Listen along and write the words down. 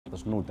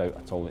There's no doubt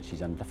at all that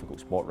she's in a difficult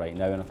spot right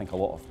now, and I think a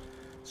lot of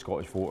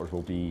Scottish voters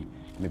will be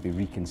maybe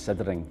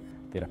reconsidering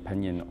their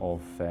opinion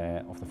of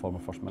the former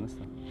First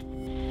Minister.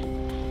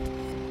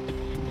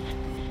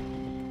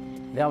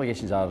 The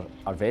allegations are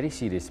very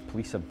serious.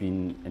 Police have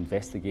been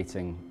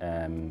investigating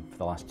for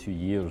the last 2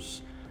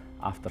 years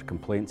after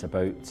complaints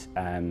about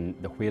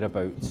the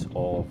whereabouts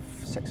of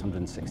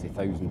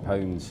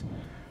 £660,000,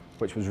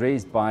 which was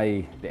raised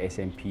by the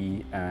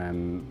SNP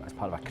as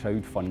part of a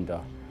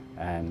crowdfunder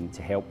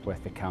to help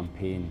with the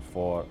campaign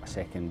for a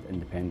second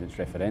independence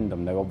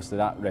referendum. Now, obviously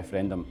that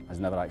referendum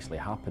has never actually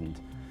happened.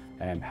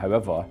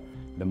 However,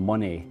 the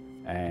money,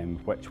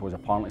 which was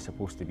apparently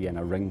supposed to be in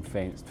a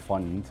ring-fenced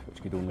fund,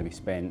 which could only be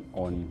spent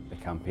on the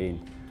campaign,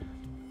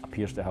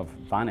 appears to have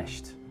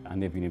vanished,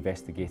 and they've been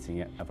investigating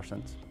it ever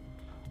since.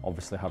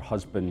 Obviously her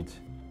husband,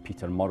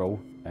 Peter Murrell,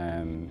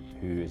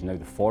 who is now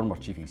the former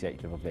Chief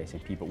Executive of the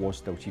SNP, but was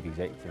still Chief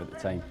Executive at the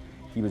time,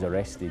 he was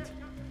arrested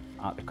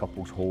at the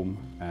couple's home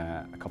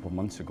a couple of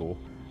months ago,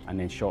 and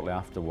then shortly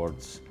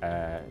afterwards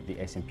the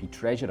SNP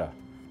Treasurer,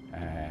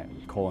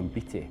 Colin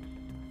Beattie,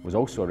 was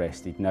also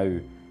arrested. Now,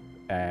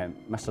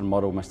 Mr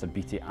Murrell, Mr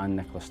Beattie and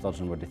Nicola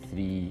Sturgeon were the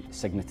 3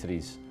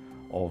 signatories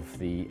of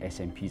the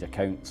SNP's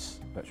accounts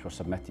which were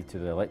submitted to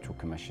the Electoral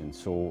Commission,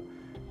 so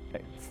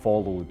it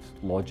followed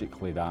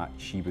logically that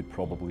she would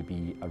probably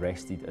be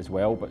arrested as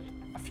well. But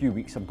a few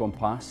weeks have gone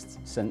past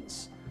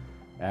since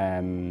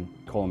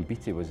Colin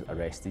Beattie was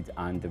arrested,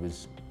 and there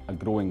was a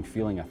growing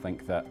feeling, I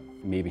think, that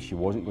maybe she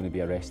wasn't going to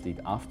be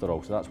arrested after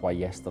all. So that's why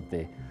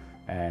yesterday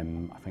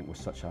I think was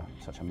such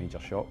a major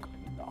shock.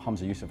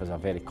 Humza Yousaf is a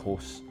very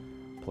close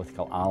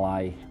political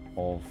ally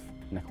of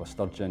Nicola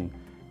Sturgeon.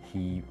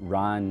 He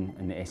ran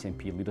in the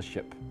SNP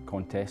leadership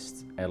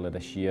contest earlier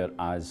this year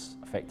as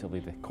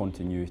effectively the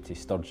continuity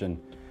Sturgeon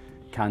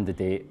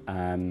candidate.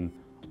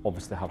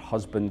 Obviously her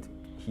husband,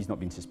 he's not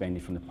been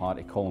suspended from the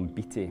party. Colin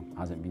Beattie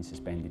hasn't been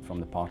suspended from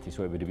the party,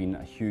 so it would have been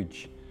a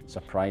huge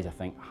surprise, I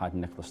think, had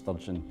Nicola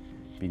Sturgeon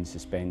been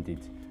suspended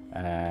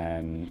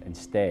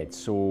instead.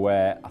 So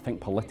I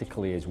think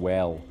politically as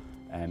well,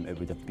 it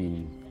would have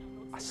been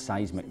a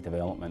seismic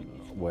development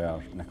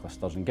where Nicola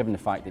Sturgeon, given the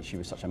fact that she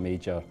was such a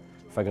major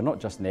figure, not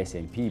just in the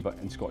SNP but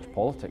in Scottish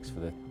politics for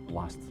the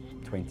last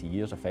 20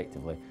 years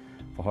effectively,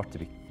 for her to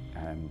be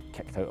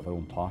kicked out of her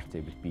own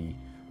party would be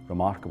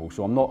remarkable.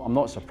 So I'm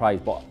not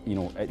surprised, but you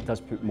know, it does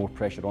put more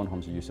pressure on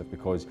Humza Yousaf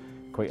because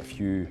quite a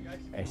few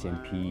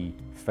SNP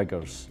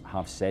figures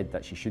have said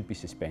that she should be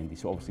suspended.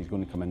 So obviously he's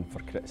going to come in for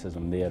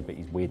criticism there, but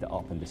he's weighed it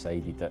up and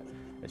decided that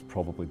it's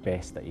probably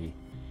best that he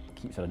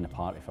keeps her in the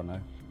party for now.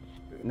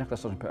 Nicola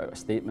Sturgeon put out a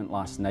statement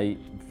last night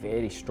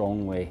very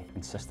strongly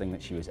insisting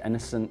that she was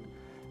innocent,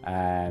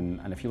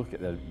 and if you look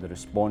at the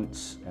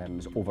response, it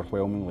was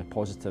overwhelmingly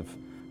positive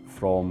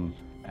from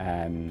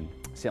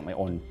certainly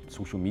on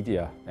social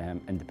media,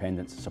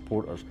 independent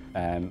supporters.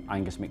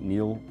 Angus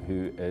McNeill,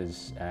 who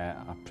is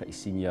a pretty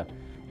senior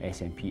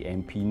SNP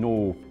MP,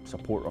 no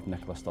supporter of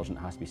Nicola Sturgeon, it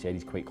has to be said,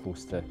 he's quite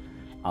close to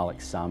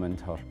Alex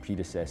Salmond, her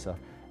predecessor.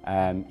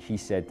 He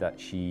said that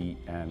she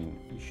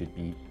should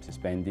be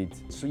suspended.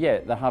 So yeah,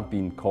 there have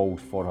been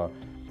calls for her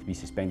to be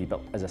suspended,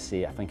 but as I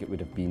say, I think it would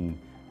have been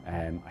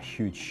a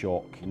huge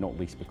shock, not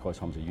least because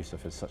Humza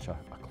Yousaf is such a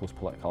close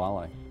political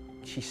ally.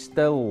 She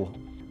still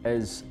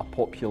is a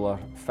popular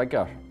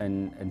figure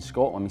in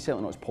Scotland. I mean,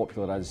 certainly not as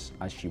popular as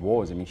she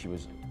was. I mean, she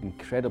was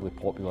incredibly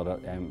popular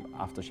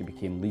after she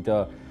became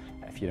leader.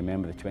 If you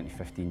remember the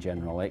 2015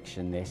 general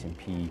election, the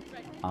SNP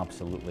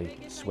absolutely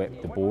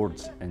swept the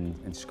boards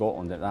in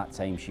Scotland. At that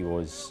time, she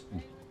was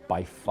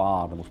by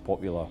far the most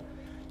popular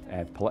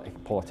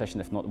politician,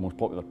 if not the most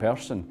popular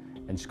person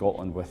in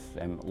Scotland, with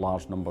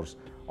large numbers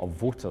of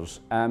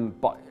voters.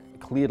 But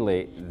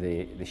clearly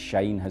the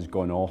shine has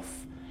gone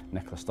off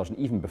Nicola Sturgeon.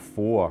 Even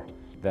before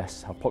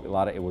this, her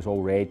popularity was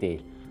already,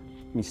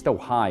 I mean, still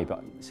high,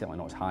 but certainly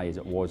not as high as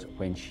it was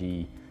when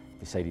she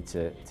decided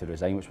to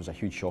resign, which was a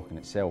huge shock in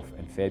itself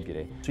in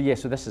February. So yeah,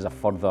 so this is a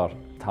further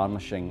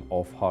tarnishing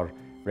of her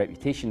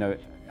reputation. Now,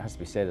 it has to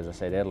be said, as I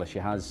said earlier,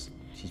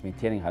 she's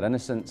maintaining her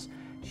innocence.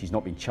 She's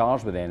not been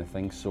charged with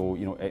anything, so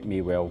you know, it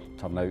may well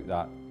turn out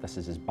that this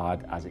is as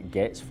bad as it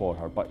gets for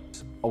her.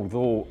 But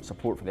although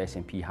support for the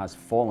SNP has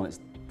fallen, it's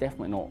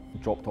definitely not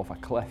dropped off a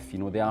cliff. You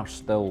know, they are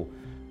still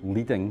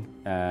leading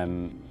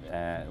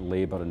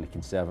Labour and the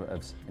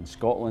Conservatives in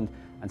Scotland,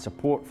 and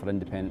support for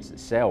independence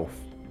itself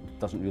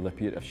doesn't really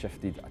appear to have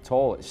shifted at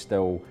all. It's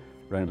still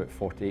around about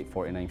 48,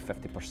 49,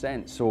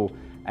 50%. So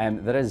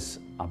there is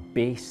a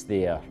base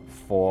there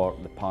for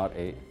the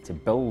party to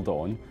build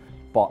on,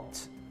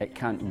 but it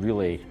can't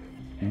really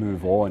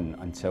move on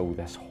until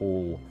this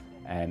whole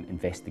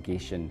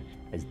investigation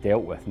is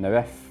dealt with. Now,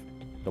 if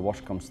the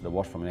worst comes to the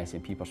worst from an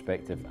SNP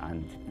perspective,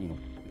 and you know,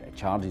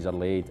 charges are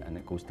laid and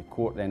it goes to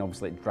court, then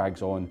obviously it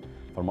drags on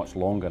for much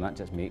longer, and that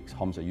just makes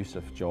Humza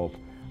Yousaf's job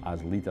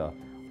as leader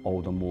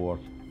all the more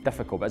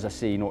difficult. But as I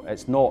say, you know,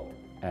 it's not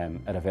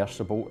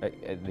irreversible.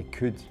 They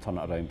could turn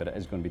it around, but it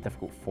is going to be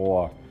difficult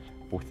for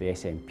both the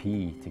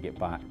SNP to get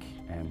back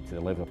to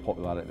the level of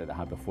popularity that they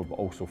had before, but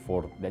also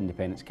for the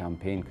independence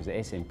campaign, because the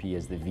SNP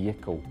is the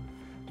vehicle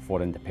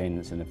for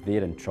independence, and if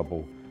they're in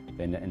trouble,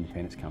 then the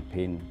independence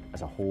campaign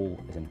as a whole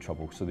is in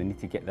trouble. So they need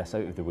to get this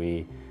out of the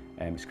way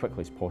as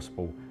quickly as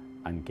possible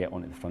and get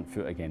onto the front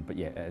foot again. But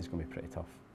yeah, it is going to be pretty tough.